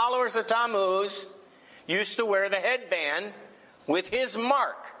faithful followers of Tammuz, used to wear the headband with his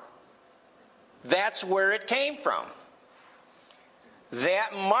mark. That's where it came from.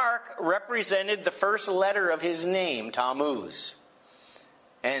 That mark represented the first letter of his name, Tammuz.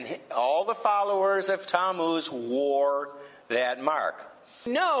 And all the followers of Tammuz wore that mark.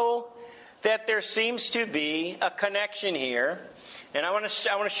 Know that there seems to be a connection here. And I want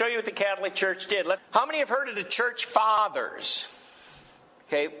to show you what the Catholic Church did. How many have heard of the Church Fathers?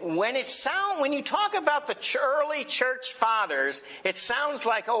 Okay, when you talk about the early Church Fathers, it sounds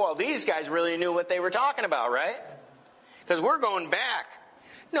like, oh, well, these guys really knew what they were talking about, right? Because we're going back.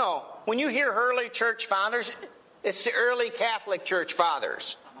 No, when you hear early Church Fathers, it's the early Catholic Church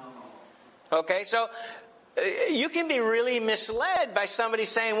Fathers. Okay, so you can be really misled by somebody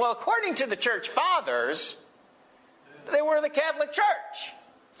saying, well, according to the Church Fathers, they were the Catholic Church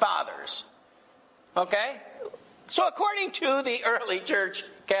Fathers. Okay? So according to the early Church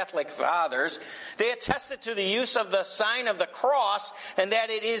Catholic Fathers, they attested to the use of the sign of the cross, and that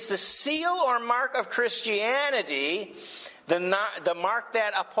it is the seal or mark of Christianity, the mark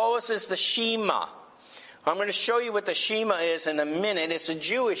that opposes the Shema. I'm going to show you what the Shema is in a minute. It's a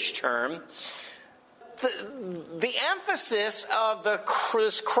Jewish term. The emphasis of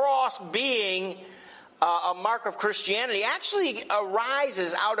this cross being a mark of Christianity actually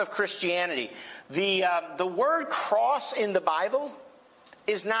arises out of Christianity. The word cross in the Bible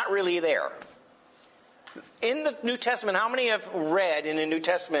is not really there. In the New Testament, how many have read in the New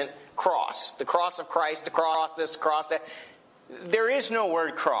Testament cross? The cross of Christ, the cross this, the cross that. There is no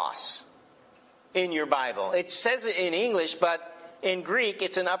word cross in your Bible. It says it in English, but in Greek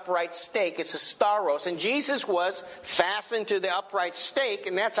it's an upright stake. It's a stauros. And Jesus was fastened to the upright stake,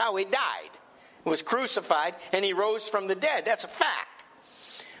 and that's how he died. Was crucified, and he rose from the dead. That's a fact.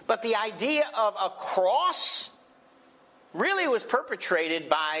 But the idea of a cross really was perpetrated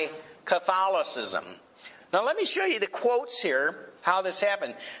by Catholicism. Now let me show you the quotes here, how this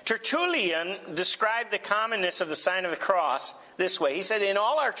happened. Tertullian described the commonness of the sign of the cross this way. He said, in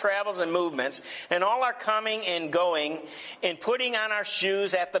all our travels and movements, in all our coming and going, in putting on our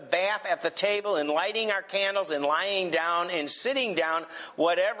shoes, at the bath, at the table, in lighting our candles, in lying down, in sitting down,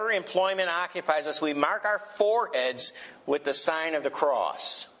 whatever employment occupies us, we mark our foreheads with the sign of the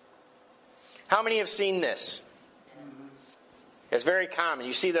cross. How many have seen this? It's very common.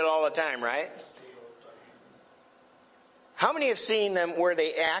 You see that all the time, right? How many have seen them where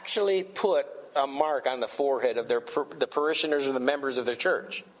they actually put a mark on the forehead of the parishioners or the members of their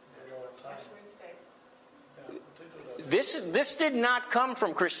church? This did not come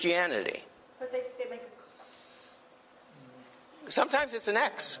from Christianity. But they make Sometimes it's an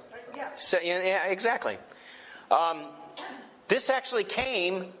X. yeah. So, yeah, exactly. This actually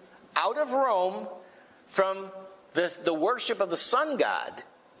came out of Rome from the worship of the sun god,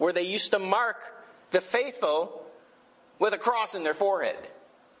 where they used to mark the faithful with a cross in their forehead.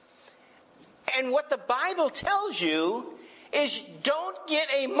 And what the Bible tells you is don't get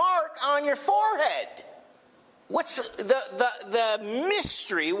a mark on your forehead. What's the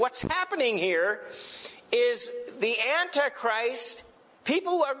mystery, what's happening here is the Antichrist,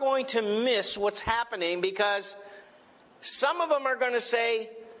 people are going to miss what's happening because some of them are going to say,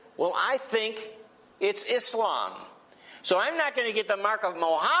 well, I think it's Islam. So I'm not going to get the mark of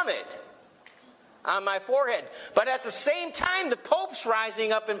Muhammad on my forehead. But at the same time, the Pope's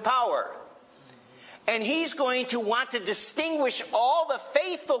rising up in power. And he's going to want to distinguish all the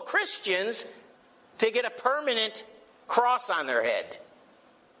faithful Christians to get a permanent cross on their head.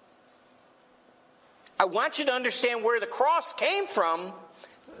 I want you to understand where the cross came from.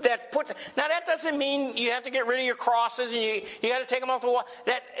 Now that doesn't mean you have to get rid of your crosses and you got to take them off the wall.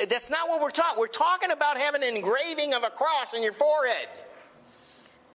 That's not what we're talking. We're talking about having an engraving of a cross on your forehead.